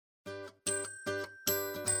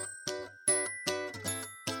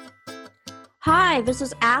Hi, this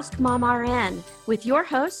is Ask Mom RN with your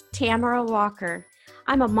host, Tamara Walker.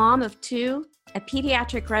 I'm a mom of two, a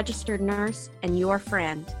pediatric registered nurse, and your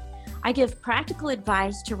friend. I give practical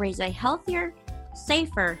advice to raise a healthier,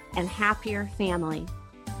 safer, and happier family.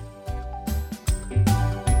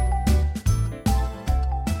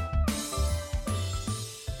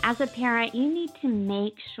 As a parent, you need to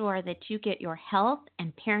make sure that you get your health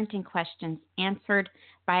and parenting questions answered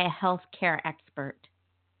by a healthcare expert.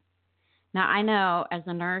 Now, I know as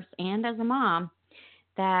a nurse and as a mom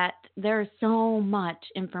that there's so much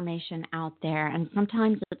information out there, and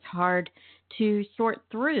sometimes it's hard to sort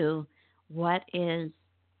through what is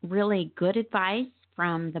really good advice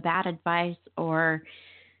from the bad advice, or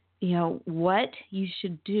what you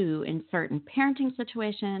should do in certain parenting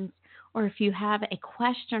situations, or if you have a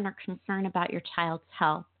question or concern about your child's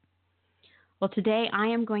health. Well, today I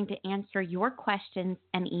am going to answer your questions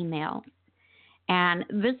and emails. And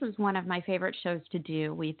this is one of my favorite shows to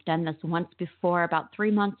do. We've done this once before, about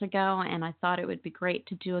 3 months ago, and I thought it would be great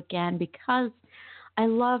to do again because I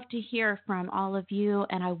love to hear from all of you,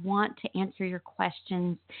 and I want to answer your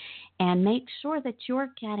questions and make sure that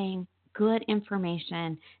you're getting good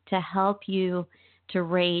information to help you to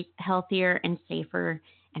raise healthier and safer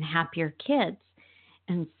and happier kids.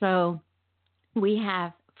 And so we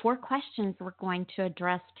have 4 questions we're going to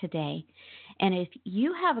address today. And if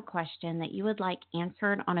you have a question that you would like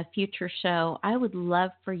answered on a future show, I would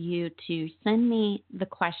love for you to send me the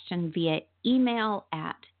question via email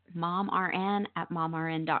at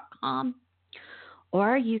momrn@momrn.com,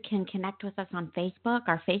 or you can connect with us on Facebook.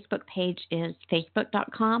 Our Facebook page is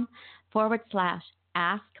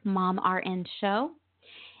facebook.com/AskMomRNShow.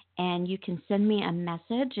 And you can send me a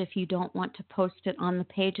message if you don't want to post it on the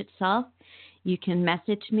page itself. You can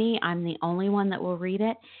message me. I'm the only one that will read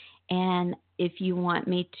it. And if you want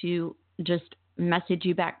me to just message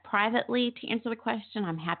you back privately to answer the question,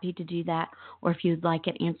 I'm happy to do that. Or if you'd like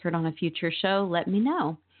it answered on a future show, let me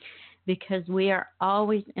know. Because we are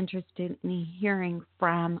always interested in hearing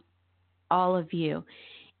from all of you.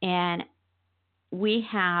 And we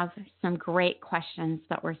have some great questions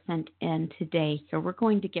that were sent in today, so we're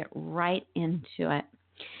going to get right into it.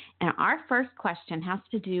 And our first question has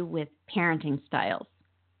to do with parenting styles.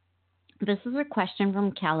 This is a question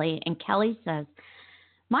from Kelly, and Kelly says,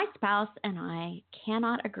 "My spouse and I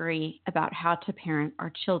cannot agree about how to parent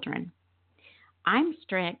our children. I'm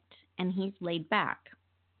strict and he's laid back.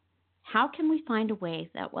 How can we find a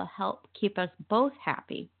way that will help keep us both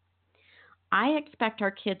happy? I expect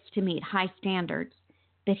our kids to meet high standards,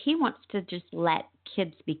 but he wants to just let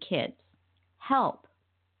kids be kids. Help."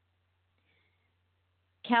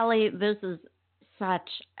 Kelly, this is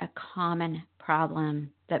such a common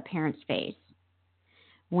problem that parents face.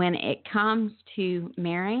 When it comes to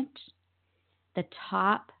marriage, the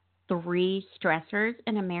top 3 stressors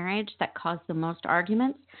in a marriage that cause the most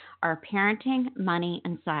arguments are parenting, money,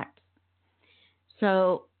 and sex.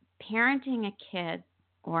 So parenting a kid,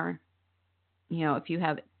 or if you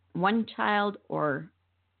have one child or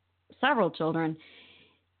several children,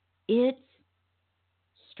 it's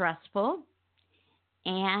stressful.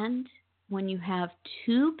 And when you have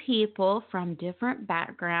 2 people from different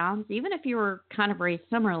backgrounds, even if you were kind of raised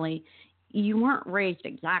similarly, you weren't raised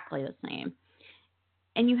exactly the same.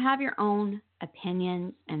 And you have your own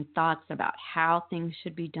opinions and thoughts about how things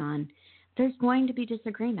should be done, there's going to be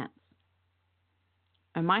disagreements.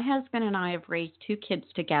 And my husband and I have raised 2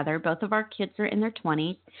 kids together. Both of our kids are in their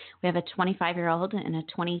 20s. We have a 25-year-old and a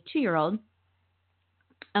 22-year-old.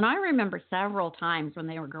 And I remember several times when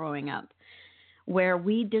they were growing up where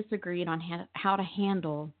we disagreed on how to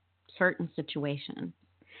handle certain situations.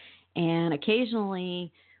 And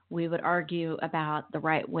occasionally we would argue about the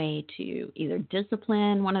right way to either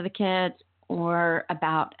discipline one of the kids or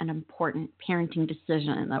about an important parenting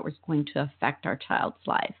decision that was going to affect our child's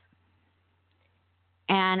life.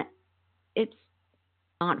 And it's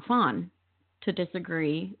not fun to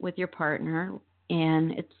disagree with your partner,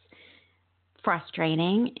 and it's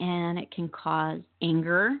frustrating, and it can cause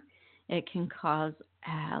anger. It can cause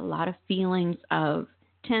a lot of feelings of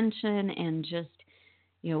tension and just,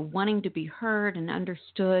 wanting to be heard and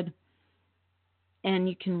understood. And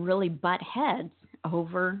you can really butt heads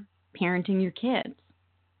over parenting your kids.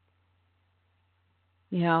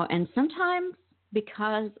 And sometimes,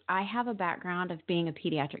 because I have a background of being a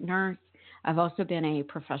pediatric nurse, I've also been a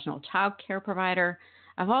professional child care provider.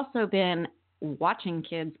 I've also been watching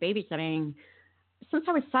kids, babysitting, since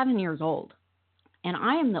I was 7 years old. And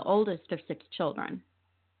I am the oldest of 6 children,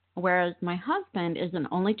 whereas my husband is an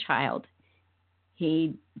only child.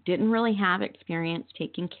 He didn't really have experience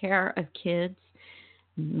taking care of kids,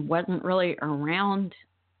 wasn't really around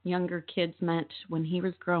younger kids met when he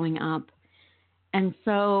was growing up. And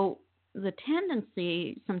so the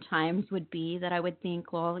tendency sometimes would be that I would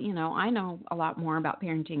think, well, I know a lot more about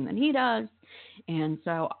parenting than he does. And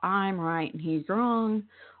so I'm right and he's wrong,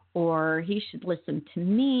 or he should listen to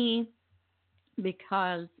me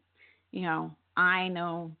because, I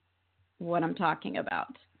know what I'm talking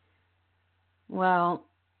about. Well,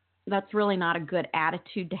 that's really not a good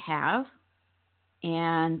attitude to have.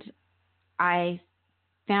 And I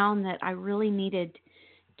found that I really needed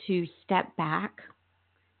to step back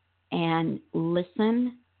and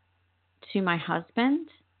listen to my husband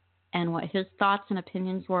and what his thoughts and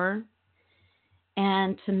opinions were,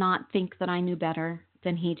 and to not think that I knew better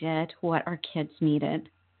than he did what our kids needed.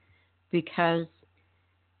 Because,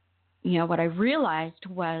 what I realized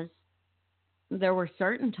was there were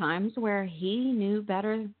certain times where he knew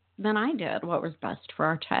better than I did what was best for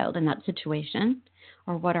our child in that situation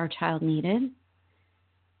or what our child needed.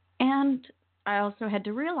 And I also had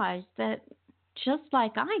to realize that just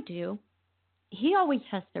like I do, he always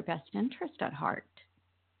has their best interest at heart.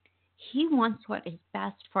 He wants what is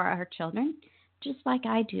best for our children, just like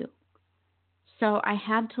I do. So I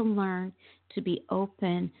had to learn to be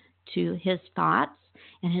open to his thoughts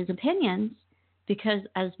and his opinions, because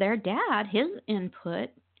as their dad, his input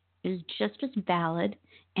is just as valid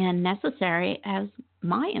and necessary as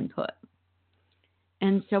my input.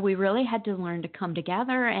 And so we really had to learn to come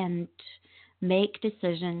together and make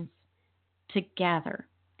decisions together.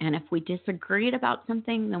 And if we disagreed about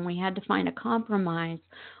something, then we had to find a compromise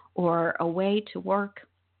or a way to work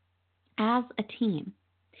as a team.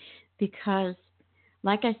 Because,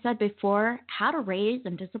 like I said before, how to raise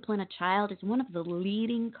and discipline a child is one of the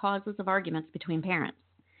leading causes of arguments between parents.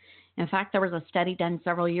 In fact, there was a study done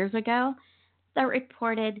several years ago that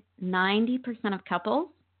reported 90% of couples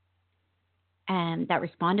and that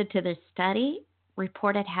responded to this study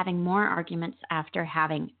reported having more arguments after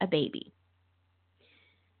having a baby.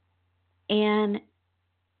 And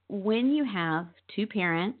when you have two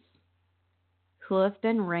parents who have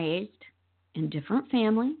been raised in different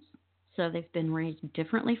families, so they've been raised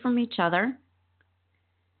differently from each other,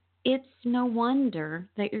 it's no wonder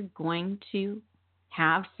that you're going to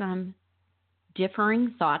have some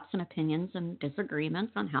differing thoughts and opinions and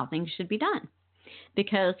disagreements on how things should be done.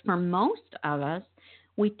 Because for most of us,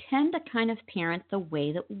 we tend to kind of parent the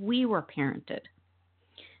way that we were parented.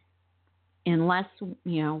 Unless,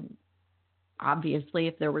 obviously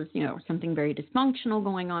if there was, something very dysfunctional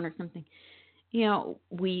going on or something,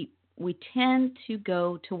 we tend to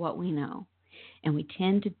go to what we know, and we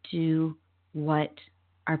tend to do what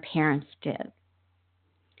our parents did.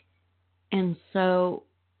 And so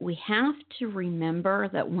we have to remember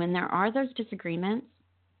that when there are those disagreements,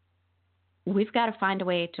 we've got to find a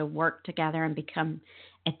way to work together and become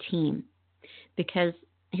a team. Because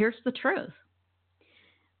here's the truth.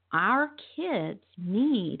 Our kids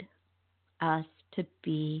need us to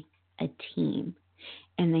be a team.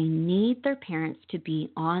 And they need their parents to be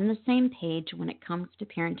on the same page when it comes to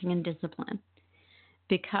parenting and discipline.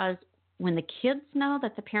 Because when the kids know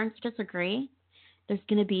that the parents disagree, there's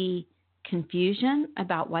going to be confusion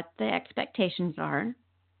about what the expectations are.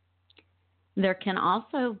 There can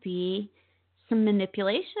also be some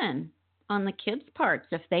manipulation on the kids' parts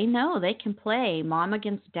if they know they can play mom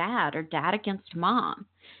against dad or dad against mom,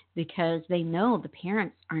 because they know the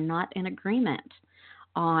parents are not in agreement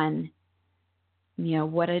on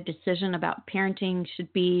what a decision about parenting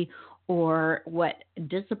should be or what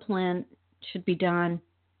discipline should be done.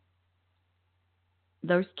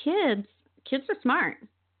 Those kids are smart.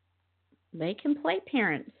 They can play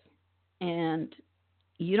parents, and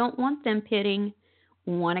you don't want them pitting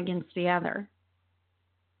one against the other.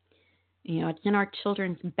 It's in our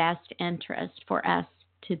children's best interest for us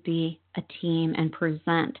to be a team and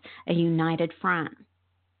present a united front.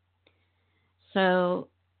 So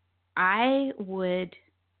I would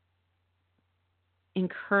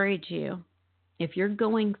encourage you, if you're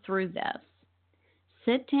going through this,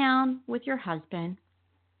 sit down with your husband,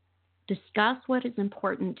 discuss what is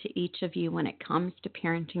important to each of you when it comes to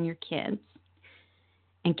parenting your kids,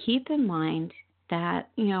 and keep in mind that,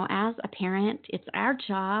 as a parent, it's our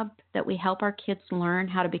job that we help our kids learn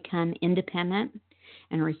how to become independent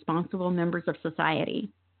and responsible members of society.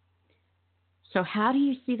 So how do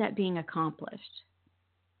you see that being accomplished?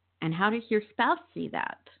 And how does your spouse see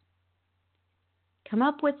that? Come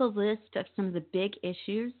up with a list of some of the big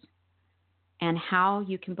issues and how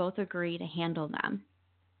you can both agree to handle them.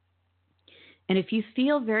 And if you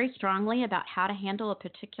feel very strongly about how to handle a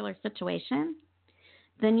particular situation,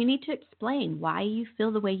 then you need to explain why you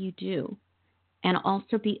feel the way you do, and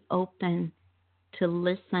also be open to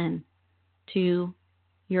listen to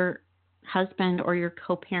your husband or your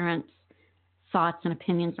co-parent's thoughts and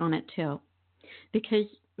opinions on it too. Because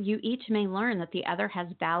you each may learn that the other has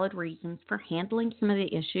valid reasons for handling some of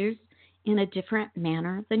the issues in a different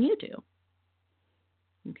manner than you do.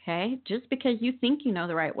 Okay? Just because you think you know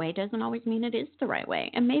the right way doesn't always mean it is the right way.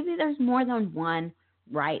 And maybe there's more than one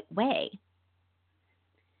right way.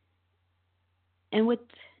 And with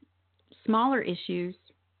smaller issues,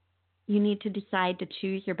 you need to decide to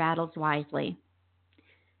choose your battles wisely.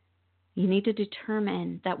 You need to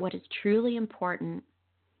determine that what is truly important,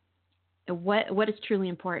 what is truly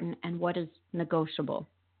important and what is negotiable.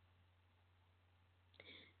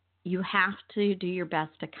 You have to do your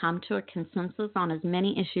best to come to a consensus on as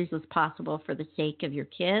many issues as possible for the sake of your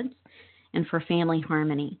kids and for family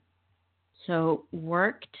harmony. So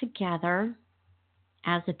work together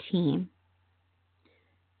as a team.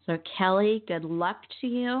 So Kelly, good luck to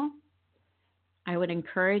you. I would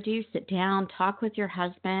encourage you, sit down, talk with your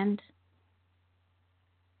husband,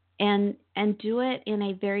 and do it in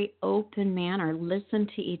a very open manner. Listen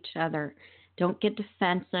to each other. Don't get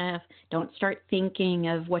defensive. Don't start thinking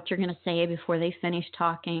of what you're going to say before they finish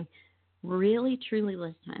talking. Really, truly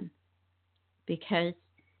listen, because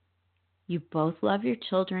you both love your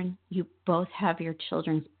children. You both have your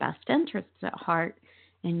children's best interests at heart,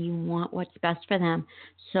 and you want what's best for them.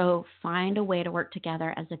 So find a way to work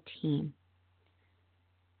together as a team.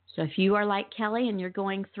 So if you are like Kelly and you're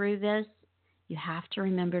going through this, you have to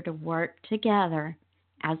remember to work together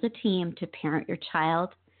as a team to parent your child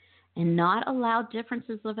and not allow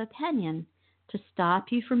differences of opinion to stop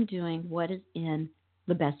you from doing what is in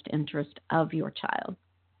the best interest of your child.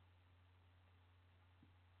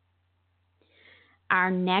 Our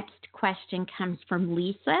next question comes from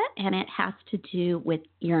Lisa, and it has to do with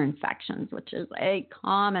ear infections, which is a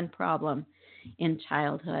common problem in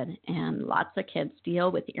childhood, and lots of kids deal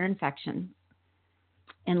with ear infections.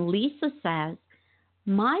 And Lisa says,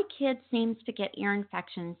 my kid seems to get ear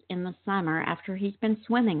infections in the summer after he's been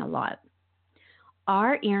swimming a lot.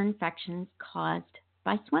 Are ear infections caused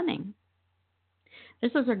by swimming?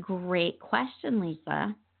 This is a great question,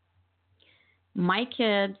 Lisa. My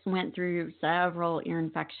kids went through several ear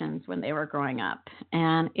infections when they were growing up,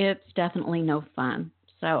 and it's definitely no fun.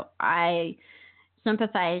 So I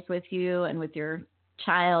sympathize with you and with your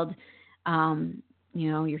child,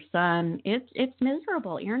 your son. It's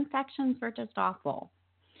miserable. Ear infections are just awful.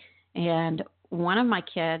 And one of my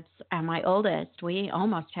kids, my oldest, we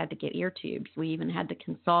almost had to get ear tubes. We even had to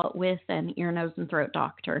consult with an ear, nose, and throat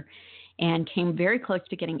doctor and came very close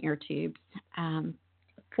to getting ear tubes.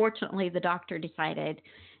 Fortunately, the doctor decided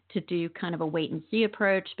to do kind of a wait-and-see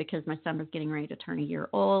approach because my son was getting ready to turn a year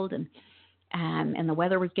old, and the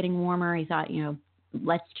weather was getting warmer. He thought,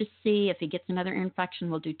 let's just see. If he gets another ear infection,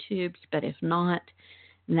 we'll do tubes, but if not,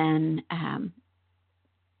 then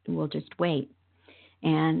we'll just wait.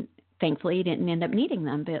 And thankfully, he didn't end up needing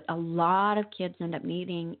them, but a lot of kids end up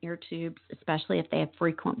needing ear tubes, especially if they have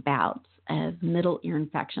frequent bouts of middle ear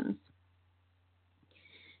infections.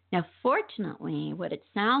 Now, fortunately, what it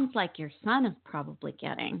sounds like your son is probably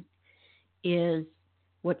getting is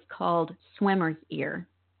what's called swimmer's ear,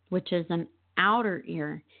 which is an outer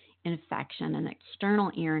ear infection, an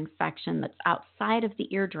external ear infection that's outside of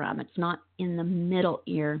the eardrum. It's not in the middle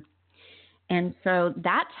ear. And so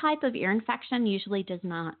that type of ear infection usually does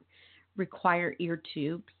not require ear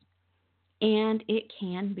tubes, and it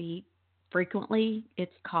can be frequently,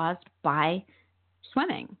 it's caused by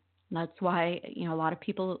swimming. That's why, a lot of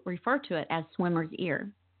people refer to it as swimmer's ear.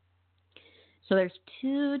 So there's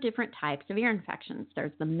two different types of ear infections.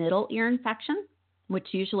 There's the middle ear infection, which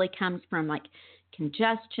usually comes from like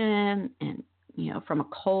congestion and, from a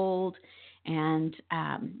cold. And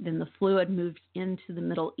then the fluid moves into the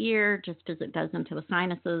middle ear just as it does into the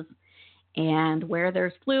sinuses. And where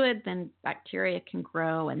there's fluid, then bacteria can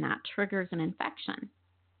grow, and that triggers an infection.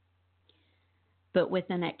 But with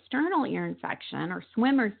an external ear infection or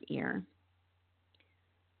swimmer's ear,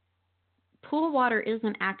 pool water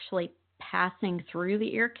isn't actually passing through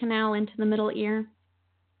the ear canal into the middle ear,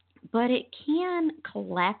 but it can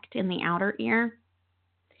collect in the outer ear,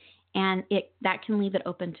 and that can leave it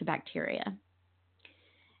open to bacteria.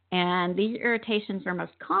 And these irritations are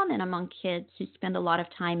most common among kids who spend a lot of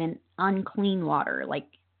time in unclean water, like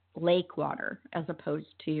lake water, as opposed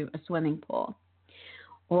to a swimming pool.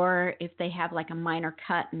 Or if they have like a minor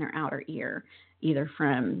cut in their outer ear, either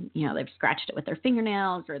from, they've scratched it with their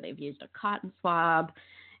fingernails or they've used a cotton swab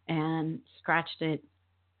and scratched it,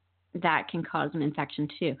 that can cause an infection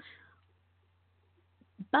too.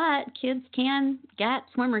 But kids can get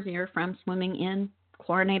swimmer's ear from swimming in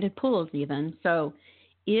chlorinated pools even. So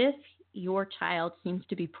if your child seems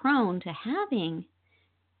to be prone to having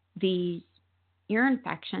these ear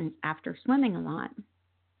infections after swimming a lot,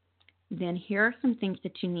 then here are some things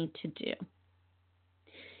that you need to do.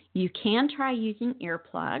 You can try using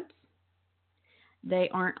earplugs. They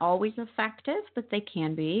aren't always effective, but they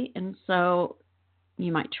can be. And so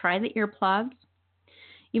you might try the earplugs.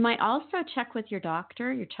 You might also check with your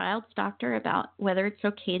doctor, your child's doctor, about whether it's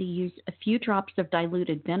okay to use a few drops of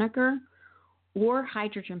diluted vinegar or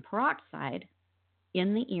hydrogen peroxide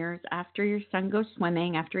in the ears after your son goes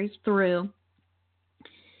swimming, after he's through.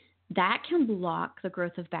 That can block the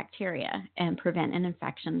growth of bacteria and prevent an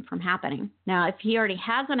infection from happening. Now, if he already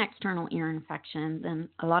has an external ear infection, then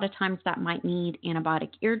a lot of times that might need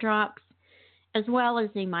antibiotic ear drops, as well as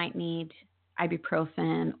he might need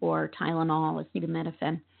ibuprofen or Tylenol,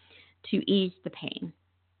 acetaminophen, to ease the pain.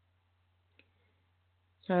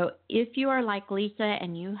 So if you are like Lisa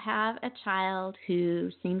and you have a child who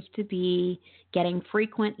seems to be getting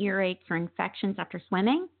frequent earaches or infections after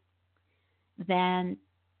swimming, then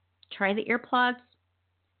try the earplugs.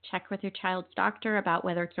 Check with your child's doctor about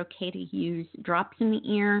whether it's okay to use drops in the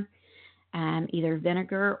ear, either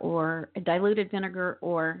vinegar or diluted vinegar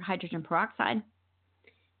or hydrogen peroxide.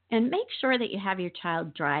 And make sure that you have your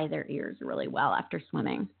child dry their ears really well after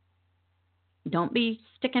swimming. Don't be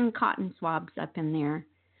sticking cotton swabs up in there.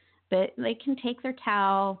 But they can take their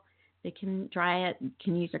towel, they can dry it,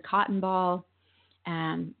 can use a cotton ball,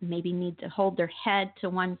 maybe need to hold their head to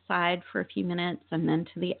one side for a few minutes and then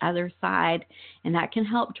to the other side. And that can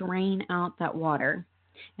help drain out that water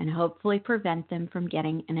and hopefully prevent them from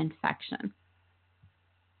getting an infection.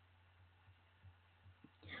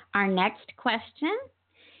 Our next question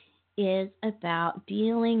is about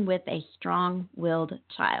dealing with a strong-willed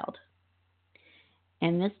child.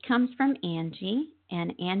 And this comes from Angie.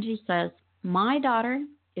 And Angie says, my daughter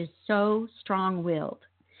is so strong-willed.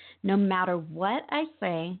 No matter what I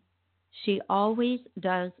say, she always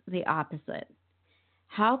does the opposite.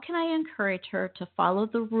 How can I encourage her to follow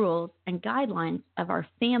the rules and guidelines of our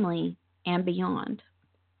family and beyond?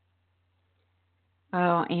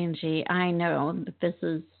 Oh, Angie, I know that this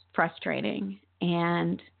is frustrating.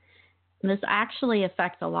 And this actually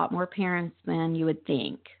affects a lot more parents than you would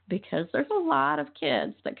think, because there's a lot of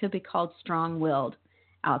kids that could be called strong-willed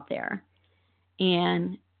out there.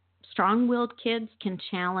 And strong-willed kids can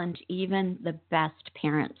challenge even the best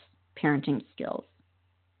parents' parenting skills.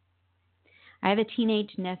 I have a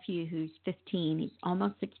teenage nephew who's 15. He's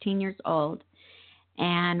almost 16 years old.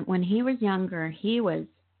 And when he was younger, he was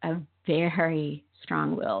a very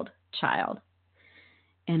strong-willed child.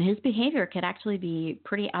 And his behavior could actually be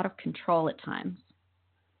pretty out of control at times.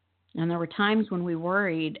 And there were times when we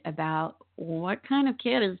worried about what kind of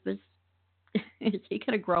kid is this? Is he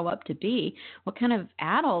going to grow up to be? What kind of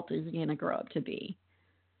adult is he going to grow up to be?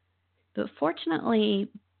 But fortunately,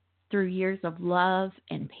 through years of love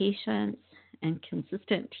and patience and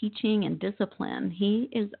consistent teaching and discipline, he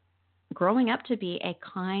is growing up to be a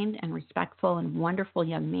kind and respectful and wonderful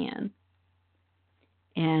young man.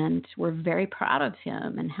 And we're very proud of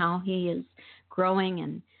him and how he is growing.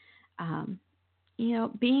 And,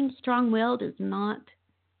 being strong-willed is not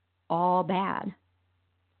all bad.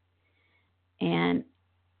 And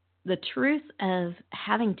the truth of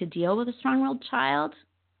having to deal with a strong-willed child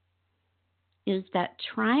is that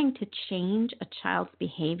trying to change a child's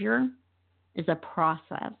behavior is a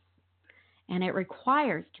process. And it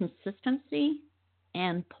requires consistency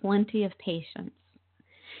and plenty of patience.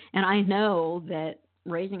 And I know that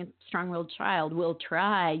raising a strong-willed child will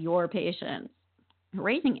try your patience.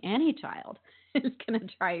 Raising any child is going to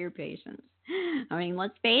try your patience. I mean,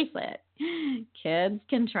 let's face it. Kids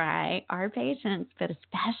can try our patience, but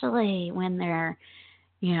especially when they're,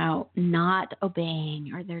 not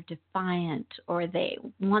obeying, or they're defiant, or they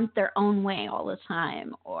want their own way all the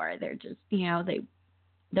time, or they're just,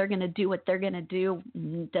 they're going to do what they're going to do.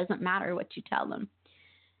 It doesn't matter what you tell them.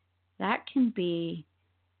 That can be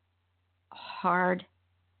hard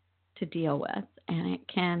to deal with, and it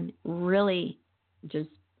can really just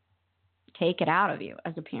take it out of you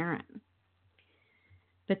as a parent.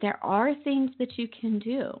 But there are things that you can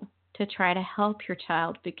do to try to help your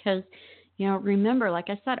child because, remember, like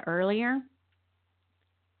I said earlier,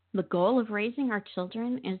 the goal of raising our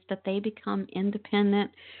children is that they become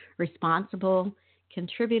independent, responsible,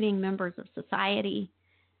 contributing members of society.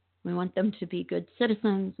 We want them to be good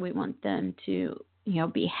citizens. We want them to,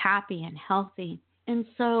 be happy and healthy. And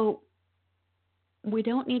so we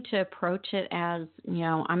don't need to approach it as,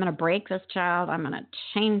 I'm going to break this child. I'm going to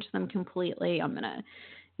change them completely. I'm going to,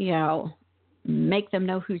 make them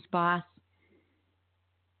know who's boss.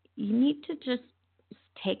 You need to just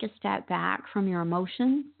take a step back from your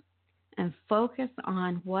emotions and focus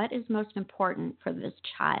on what is most important for this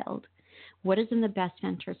child, what is in the best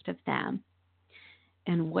interest of them,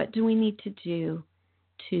 and what do we need to do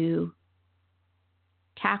to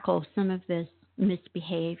tackle some of this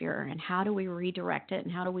misbehavior, and how do we redirect it,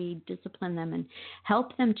 and how do we discipline them and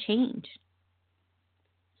help them change.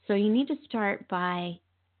 So you need to start by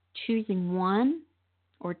choosing one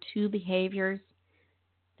or two behaviors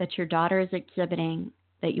that your daughter is exhibiting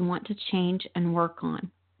that you want to change and work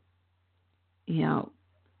on.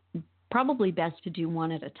 Probably best to do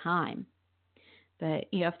one at a time. But,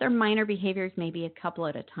 if they're minor behaviors, maybe a couple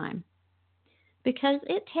at a time. Because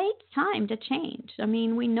it takes time to change. I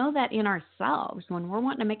mean, we know that in ourselves. When we're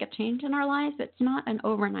wanting to make a change in our life, it's not an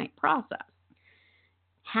overnight process.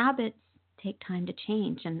 Habits take time to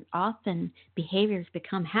change, and often behaviors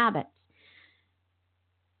become habits.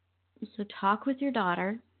 So talk with your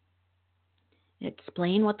daughter.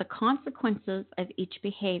 Explain what the consequences of each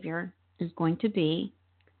behavior is going to be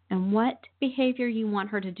and what behavior you want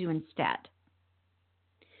her to do instead.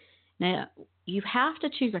 Now, you have to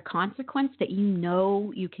choose a consequence that you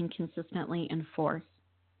know you can consistently enforce,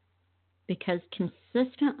 because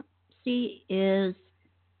consistency is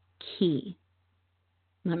key.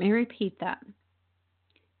 Let me repeat that.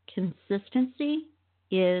 Consistency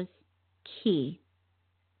is key.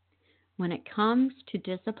 When it comes to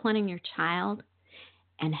disciplining your child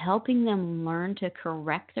and helping them learn to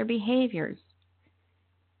correct their behaviors,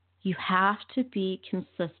 you have to be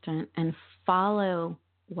consistent and follow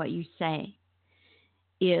what you say.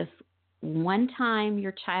 If one time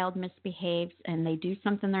your child misbehaves and they do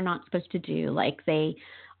something they're not supposed to do, like they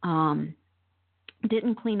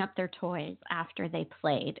didn't clean up their toys after they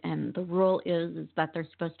played, and the rule is that they're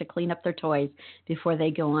supposed to clean up their toys before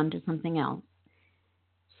they go on to something else.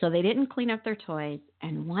 So they didn't clean up their toys,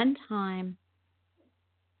 and one time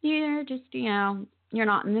you're just, you're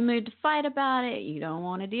not in the mood to fight about it, you don't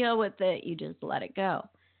want to deal with it, you just let it go.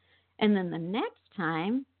 And then the next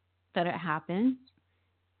time that it happens,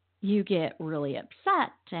 you get really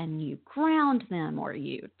upset and you ground them, or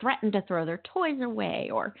you threaten to throw their toys away,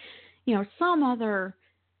 or, some other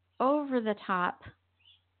over-the-top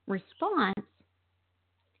response.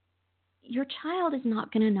 Your child is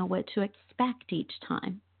not going to know what to expect each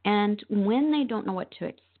time. And when they don't know what to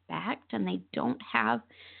expect and they don't have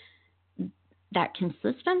that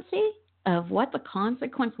consistency of what the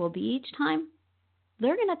consequence will be each time,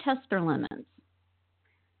 they're going to test their limits.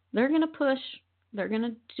 They're going to push. They're going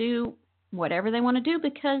to do whatever they want to do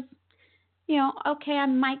because, okay, I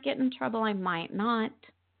might get in trouble, I might not.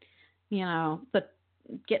 But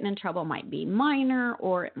getting in trouble might be minor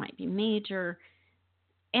or it might be major.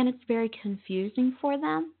 And it's very confusing for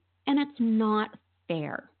them. And it's not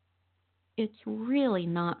fair. It's really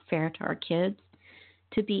not fair to our kids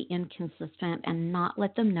to be inconsistent and not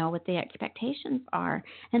let them know what the expectations are,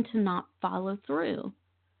 and to not follow through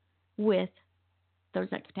with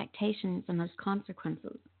those expectations and those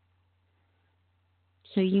consequences.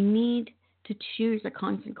 So you need to choose a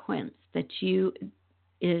consequence that you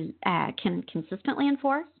can consistently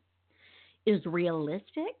enforce, is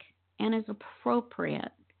realistic, and is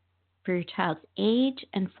appropriate for your child's age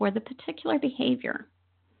and for the particular behavior.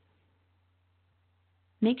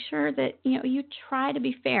 Make sure that you try to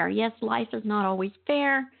be fair. Yes, life is not always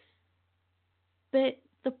fair, but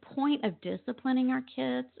the point of disciplining our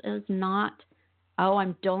kids is not,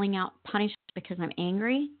 I'm doling out punishment because I'm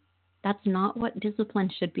angry. That's not what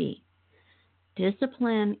discipline should be.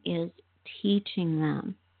 Discipline is teaching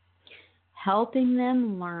them, helping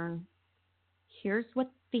them learn, here's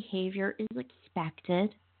what behavior is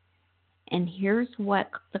expected, and here's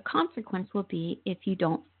what the consequence will be if you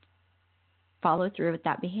don't follow through with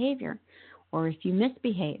that behavior or if you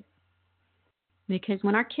misbehave. Because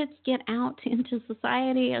when our kids get out into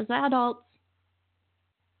society as adults,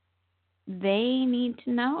 they need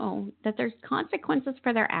to know that there's consequences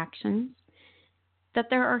for their actions, that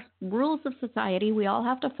there are rules of society we all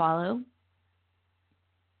have to follow.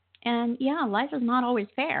 And life is not always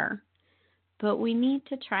fair, but we need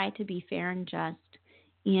to try to be fair and just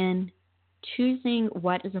in choosing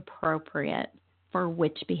what is appropriate for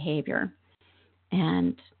which behavior,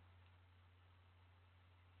 and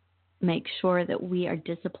make sure that we are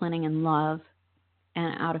disciplining in love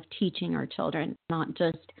and out of teaching our children, not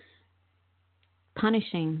just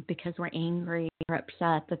punishing because we're angry or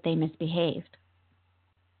upset that they misbehaved.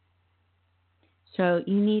 So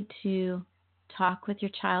you need to talk with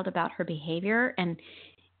your child about her behavior, and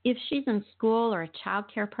if she's in school or a child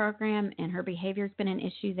care program and her behavior's been an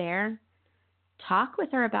issue there, talk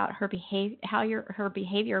with her about her behavior, how her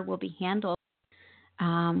behavior will be handled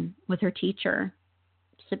with her teacher.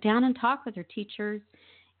 Sit down and talk with her teachers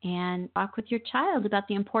and talk with your child about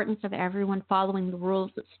the importance of everyone following the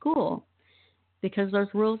rules at school, because those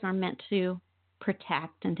rules are meant to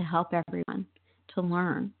protect and to help everyone to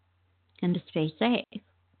learn and to stay safe.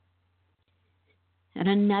 And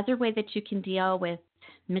another way that you can deal with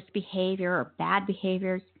misbehavior or bad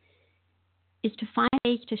behaviors is to find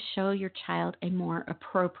ways to show your child a more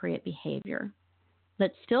appropriate behavior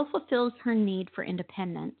that still fulfills her need for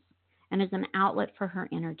independence and is an outlet for her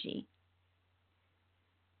energy.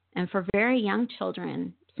 And for very young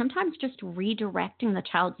children, sometimes just redirecting the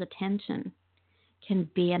child's attention can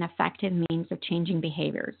be an effective means of changing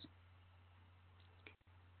behaviors.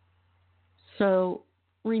 So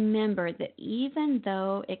remember that even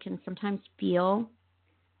though it can sometimes feel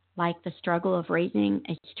like the struggle of raising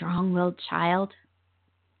a strong-willed child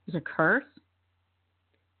is a curse,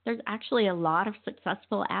 there's actually a lot of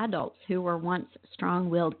successful adults who were once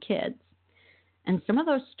strong-willed kids. And some of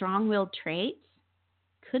those strong-willed traits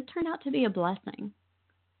could turn out to be a blessing.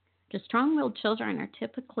 Because strong-willed children are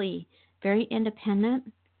typically very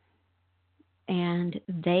independent, and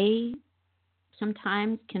they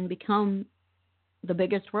sometimes can become the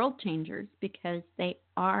biggest world changers because they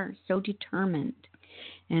are so determined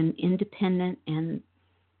and independent, and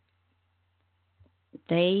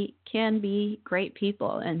they can be great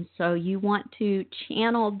people. And so you want to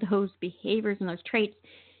channel those behaviors and those traits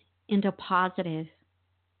into positive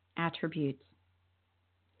attributes.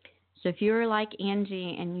 So if you're like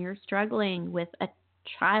Angie and you're struggling with a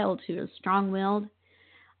child who is strong-willed,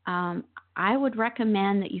 I would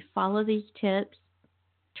recommend that you follow these tips.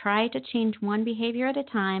 Try to change one behavior at a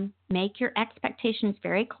time. Make your expectations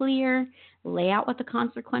very clear. Lay out what the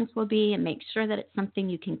consequence will be, and make sure that it's something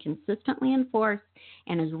you can consistently enforce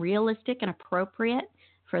and is realistic and appropriate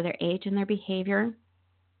for their age and their behavior.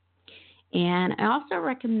 And I also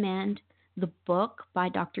recommend the book by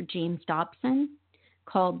Dr. James Dobson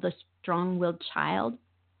called The Strong-Willed Child.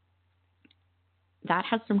 That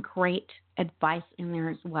has some great advice in there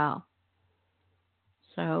as well.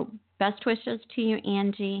 So best wishes to you,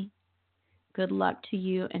 Angie. Good luck to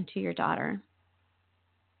you and to your daughter.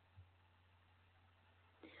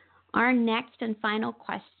 Our next and final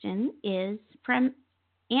question is from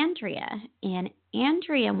Andrea. And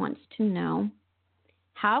Andrea wants to know,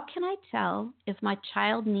 how can I tell if my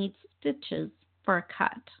child needs stitches for a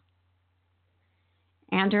cut?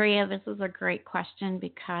 Andrea, this is a great question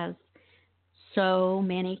because so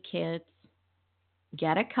many kids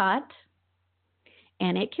get a cut,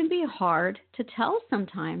 and it can be hard to tell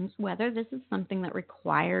sometimes whether this is something that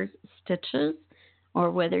requires stitches or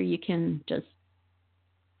whether you can just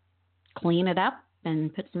clean it up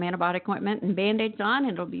and put some antibiotic ointment and Band-Aids on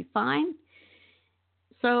and it'll be fine.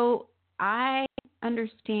 So I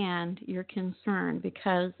understand your concern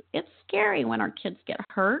because it's scary when our kids get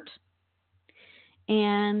hurt,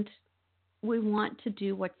 and we want to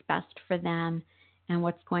do what's best for them and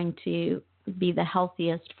what's going to be the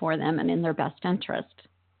healthiest for them and in their best interest.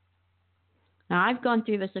 Now, I've gone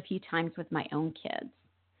through this a few times with my own kids.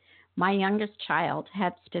 My youngest child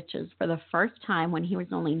had stitches for the first time when he was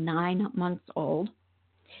only 9 months old.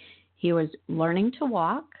 He was learning to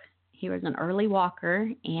walk. He was an early walker,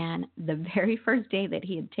 and the very first day that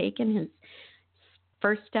he had taken his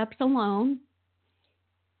first steps alone,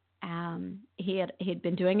 he had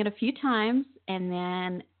been doing it a few times, and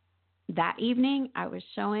then that evening I was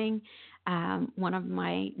showing one of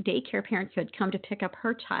my daycare parents who had come to pick up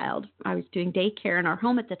her child. I was doing daycare in our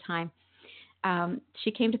home at the time.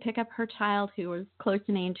 She came to pick up her child who was close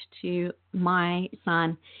in age to my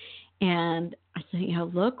son, and I said,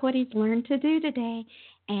 look what he's learned to do today.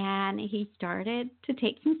 And he started to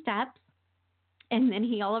take some steps, and then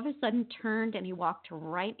he all of a sudden turned and he walked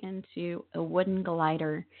right into a wooden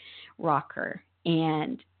glider rocker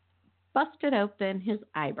and busted open his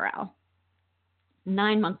eyebrow.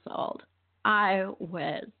 9 months old. I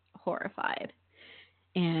was horrified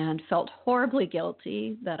and felt horribly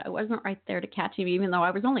guilty that I wasn't right there to catch him, even though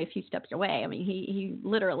I was only a few steps away. I mean, he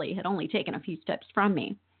literally had only taken a few steps from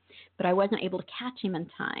me, but I wasn't able to catch him in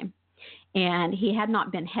time. And he had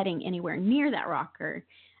not been heading anywhere near that rocker,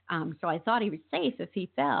 so I thought he was safe if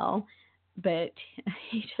he fell, but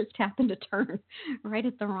he just happened to turn right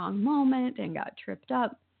at the wrong moment and got tripped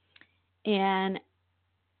up. And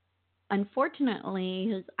unfortunately,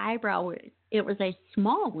 his eyebrow, it was a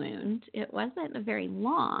small wound. It wasn't very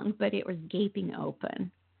long, but it was gaping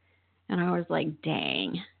open. And I was like,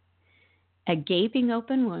 dang, a gaping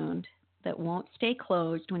open wound that won't stay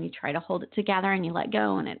closed when you try to hold it together and you let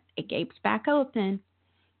go and it gapes back open.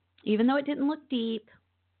 Even though it didn't look deep,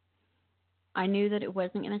 I knew that it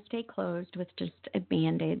wasn't going to stay closed with just a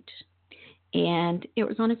bandage. And it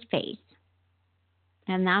was on his face.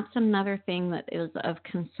 And that's another thing that is of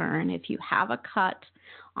concern. If you have a cut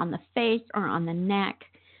on the face or on the neck,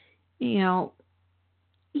 you know,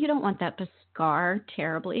 you don't want that to scar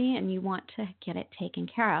terribly, and you want to get it taken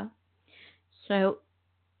care of. So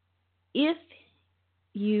if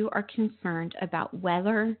you are concerned about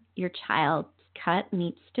whether your child's cut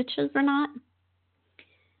needs stitches or not,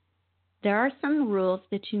 there are some rules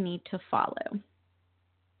that you need to follow.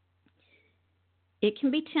 It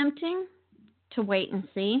can be tempting to wait and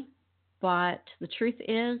see, but the truth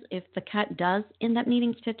is, if the cut does end up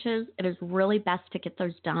needing stitches, it is really best to get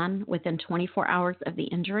those done within 24 hours of the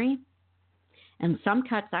injury. And some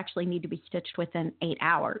cuts actually need to be stitched within 8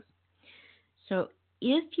 hours. So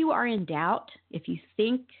if you are in doubt, if you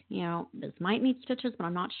think, this might need stitches, but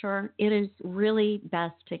I'm not sure, it is really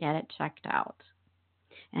best to get it checked out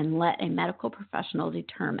and let a medical professional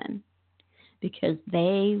determine, because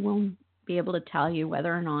they will be able to tell you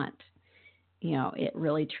whether or not, it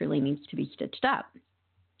really truly needs to be stitched up.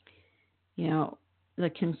 The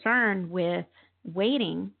concern with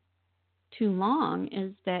waiting too long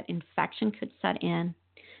is that infection could set in,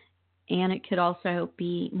 and it could also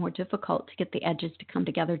be more difficult to get the edges to come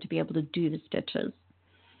together to be able to do the stitches.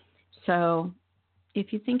 So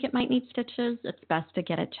if you think it might need stitches, it's best to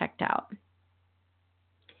get it checked out.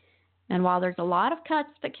 And while there's a lot of cuts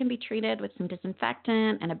that can be treated with some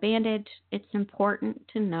disinfectant and a bandage, it's important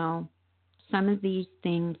to know some of these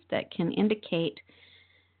things that can indicate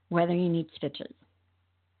whether you need stitches.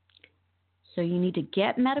 So you need to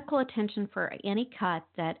get medical attention for any cut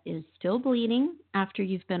that is still bleeding after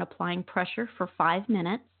you've been applying pressure for 5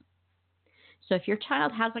 minutes. So if your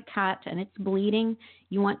child has a cut and it's bleeding,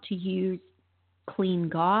 you want to use clean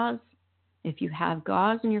gauze. If you have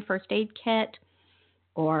gauze in your first aid kit,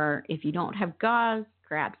 or if you don't have gauze,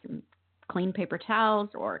 grab some clean paper towels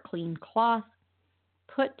or a clean cloth.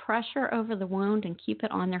 Put pressure over the wound and keep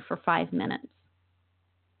it on there for 5 minutes.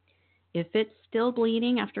 If it's still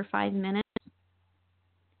bleeding after 5 minutes,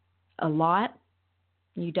 a lot,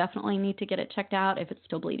 you definitely need to get it checked out. If it's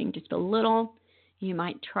still bleeding just a little, you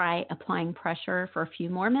might try applying pressure for a few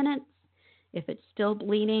more minutes. If it's still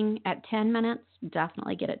bleeding at 10 minutes,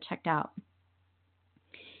 definitely get it checked out.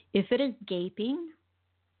 If it is gaping,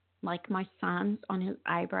 like my son's on his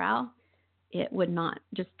eyebrow, it would not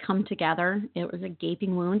just come together. It was a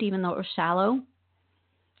gaping wound, even though it was shallow.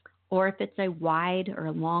 Or if it's a wide or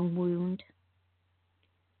a long wound,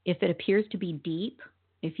 if it appears to be deep,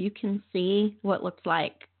 if you can see what looks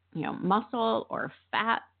like, muscle or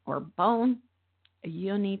fat or bone,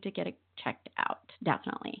 you'll need to get it checked out,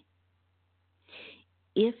 definitely.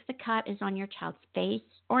 If the cut is on your child's face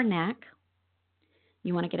or neck,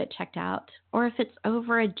 you want to get it checked out. Or if it's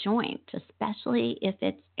over a joint, especially if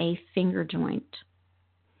it's a finger joint,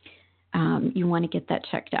 you want to get that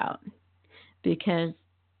checked out. Because,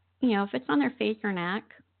 if it's on their face or neck,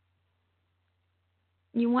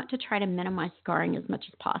 you want to try to minimize scarring as much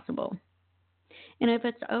as possible. And if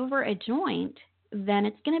it's over a joint, then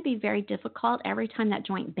it's going to be very difficult every time that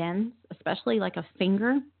joint bends, especially like a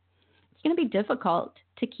finger. It's going to be difficult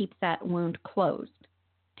to keep that wound closed,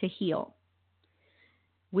 to heal.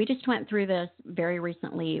 We just went through this very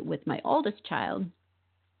recently with my oldest child.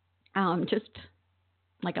 Just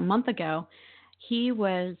like a month ago, he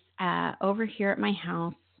was over here at my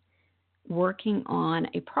house working on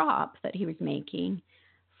a prop that he was making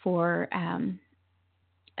for an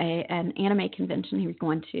anime convention he was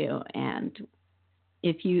going to. And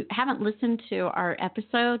if you haven't listened to our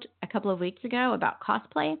episode a couple of weeks ago about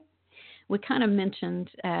cosplay, we kind of mentioned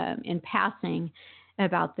in passing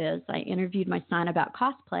about this. I interviewed my son about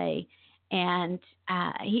cosplay, and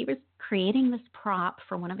he was creating this prop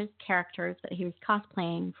for one of his characters that he was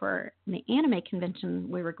cosplaying for the anime convention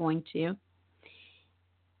we were going to.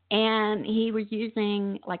 And he was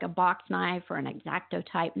using like a box knife or an X-Acto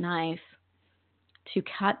type knife to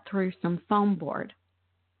cut through some foam board.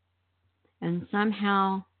 And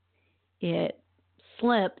somehow it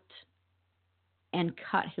slipped and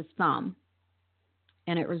cut his thumb.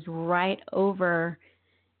 And it was right over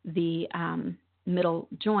the middle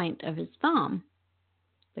joint of his thumb.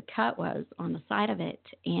 The cut was on the side of it,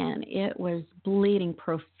 and it was bleeding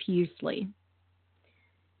profusely.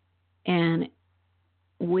 And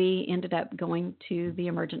we ended up going to the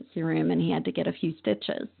emergency room, and he had to get a few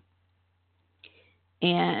stitches.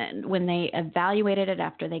 And when they evaluated it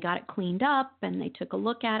after they got it cleaned up and they took a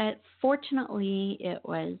look at it, fortunately it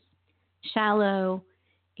was shallow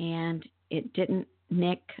and it didn't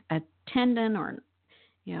nick a tendon or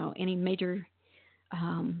any major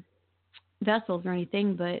vessels or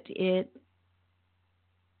anything, but it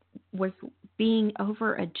was being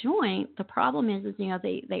over a joint, the problem is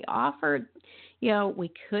they offered,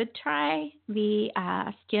 we could try the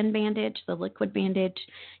skin bandage, the liquid bandage,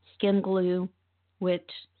 skin glue, which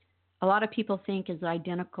a lot of people think is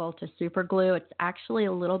identical to super glue. It's actually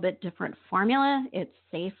a little bit different formula. It's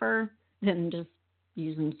safer than just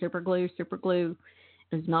using super glue. Super glue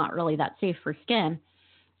is not really that safe for skin,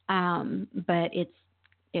 but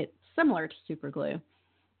it's similar to super glue.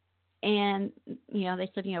 And, they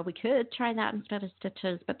said, we could try that instead of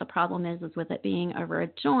stitches, but the problem is with it being over a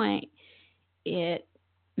joint, it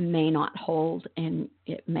may not hold and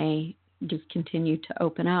it may just continue to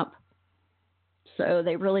open up. So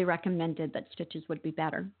they really recommended that stitches would be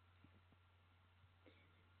better.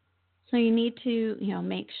 So you need to,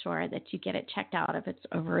 make sure that you get it checked out if it's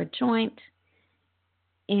over a joint.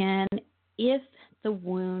 And if the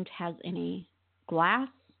wound has any glass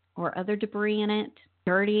or other debris in it,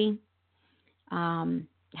 dirty,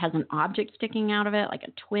 has an object sticking out of it, like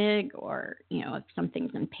a twig, or, if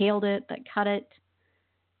something's impaled it that cut it,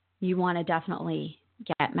 you want to definitely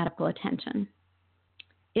get medical attention.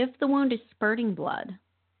 If the wound is spurting blood,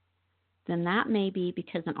 then that may be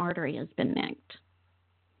because an artery has been nicked,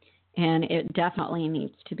 and it definitely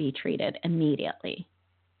needs to be treated immediately.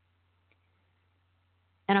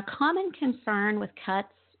 And a common concern with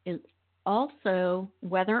cuts is also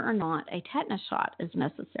whether or not a tetanus shot is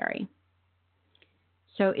necessary.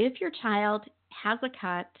 So if your child has a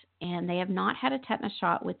cut and they have not had a tetanus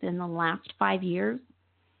shot within the last 5 years,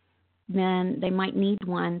 then they might need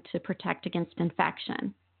one to protect against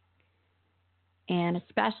infection. And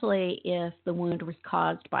especially if the wound was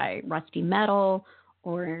caused by rusty metal,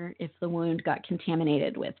 or if the wound got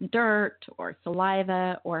contaminated with dirt or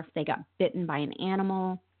saliva, or if they got bitten by an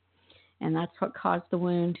animal, and that's what caused the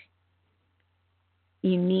wound,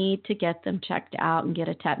 you need to get them checked out and get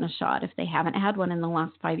a tetanus shot if they haven't had one in the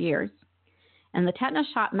last 5 years. And the tetanus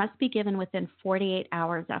shot must be given within 48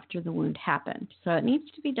 hours after the wound happened. So it needs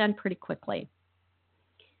to be done pretty quickly.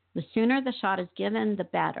 The sooner the shot is given, the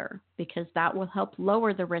better, because that will help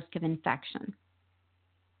lower the risk of infection.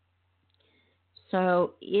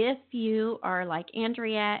 So if you are like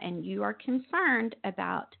Andrea and you are concerned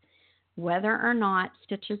about whether or not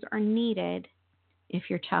stitches are needed if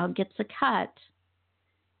your child gets a cut,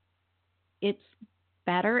 it's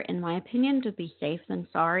better, in my opinion, to be safe than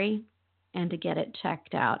sorry and to get it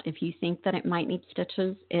checked out. If you think that it might need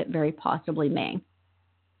stitches, it very possibly may.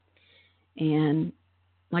 And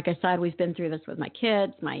like I said, we've been through this with my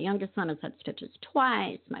kids. My youngest son has had stitches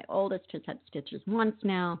twice. My oldest has had stitches once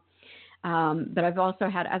now. But I've also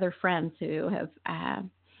had other friends who have,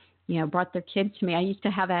 brought their kids to me. I used to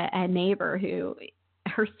have a neighbor who,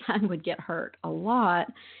 her son would get hurt a lot.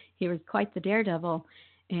 He was quite the daredevil.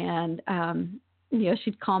 And,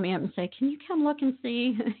 she'd call me up and say, can you come look and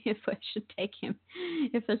see if I should take him,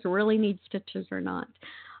 if this really needs stitches or not?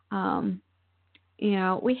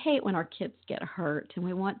 We hate when our kids get hurt, and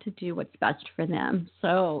we want to do what's best for them.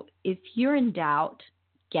 So if you're in doubt,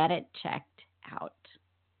 get it checked out.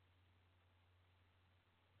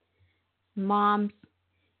 Moms,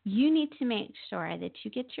 you need to make sure that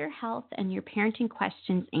you get your health and your parenting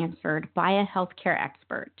questions answered by a healthcare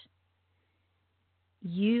expert.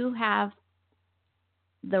 You have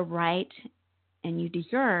the right and you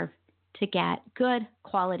deserve to get good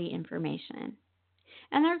quality information.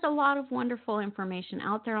 And there's a lot of wonderful information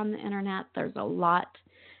out there on the internet. There's a lot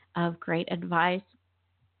of great advice,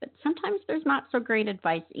 but sometimes there's not so great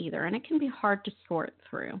advice either, and it can be hard to sort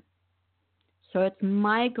through. So it's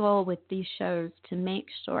my goal with these shows to make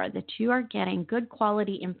sure that you are getting good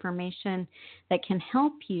quality information that can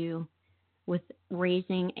help you with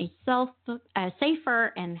raising a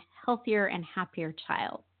safer and healthier and happier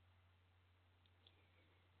child.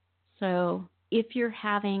 So if you're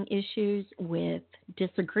having issues with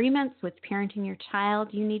disagreements with parenting your child,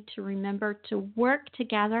 you need to remember to work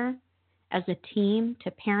together as a team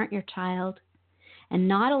to parent your child and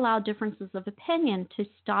not allow differences of opinion to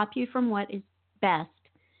stop you from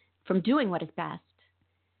doing what is best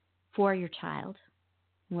for your child,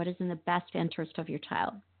 what is in the best interest of your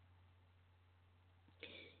child.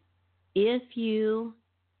 If you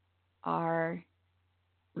are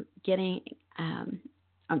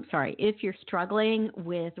if you're struggling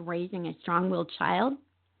with raising a strong-willed child,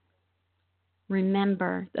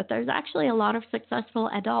 remember that there's actually a lot of successful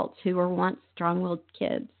adults who were once strong-willed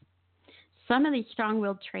kids. Some of these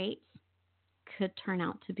strong-willed traits could turn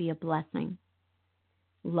out to be a blessing.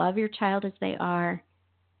 Love your child as they are.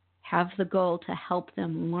 Have the goal to help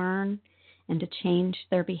them learn and to change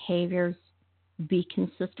their behaviors. Be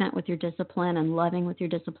consistent with your discipline and loving with your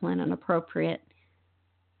discipline and appropriate.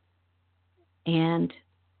 And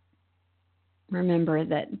Remember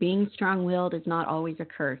that being strong-willed is not always a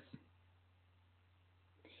curse.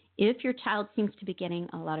 If your child seems to be getting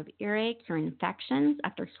a lot of earaches or infections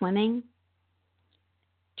after swimming,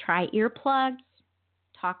 try earplugs.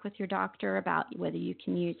 Talk with your doctor about whether you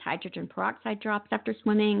can use hydrogen peroxide drops after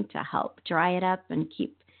swimming to help dry it up and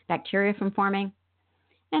keep bacteria from forming.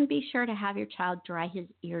 And be sure to have your child dry his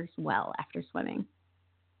ears well after swimming.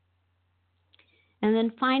 And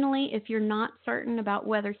then finally, if you're not certain about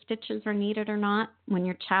whether stitches are needed or not, when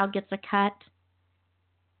your child gets a cut,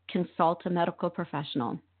 consult a medical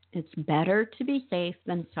professional. It's better to be safe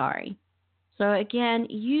than sorry. So again,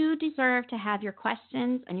 you deserve to have your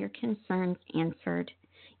questions and your concerns answered.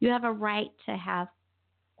 You have a right to have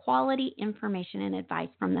quality information and advice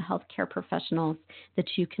from the healthcare professionals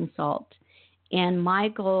that you consult. And my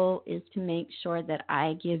goal is to make sure that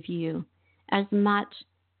I give you as much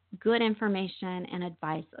good information and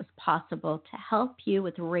advice as possible to help you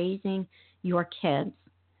with raising your kids.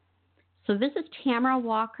 So this is Tamara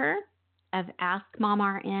Walker of Ask Mom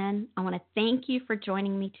RN. I want to thank you for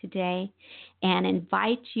joining me today and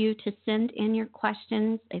invite you to send in your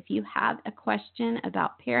questions. If you have a question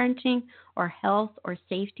about parenting or health or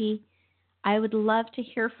safety, I would love to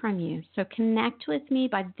hear from you. So connect with me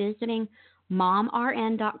by visiting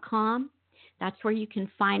momrn.com. That's where you can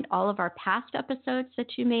find all of our past episodes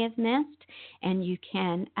that you may have missed, and you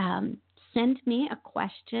can send me a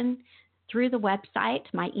question through the website.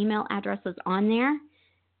 My email address is on there.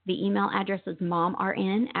 The email address is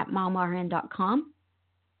momrn@momrn.com.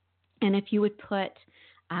 And if you would put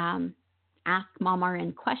Ask Mom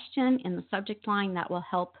RN question in the subject line, that will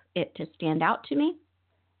help it to stand out to me.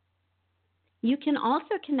 You can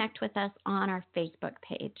also connect with us on our Facebook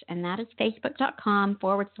page, and that is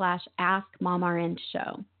facebook.com/Ask Mom RN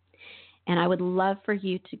Show. And I would love for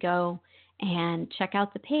you to go and check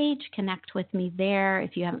out the page, connect with me there.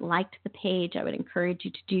 If you haven't liked the page, I would encourage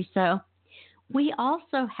you to do so. We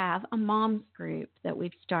also have a moms group that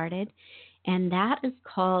we've started, and that is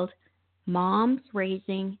called Moms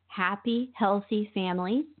Raising Happy, Healthy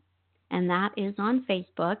Families, and that is on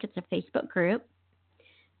Facebook. It's a Facebook group.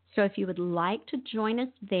 So if you would like to join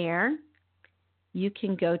us there, you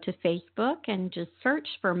can go to Facebook and just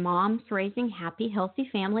search for Moms Raising Happy, Healthy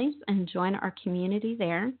Families and join our community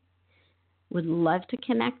there. Would love to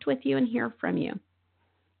connect with you and hear from you.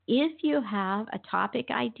 If you have a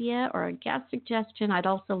topic idea or a guest suggestion, I'd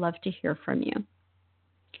also love to hear from you.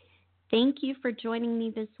 Thank you for joining me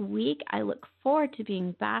this week. I look forward to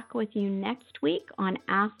being back with you next week on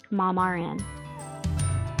Ask Mom RN.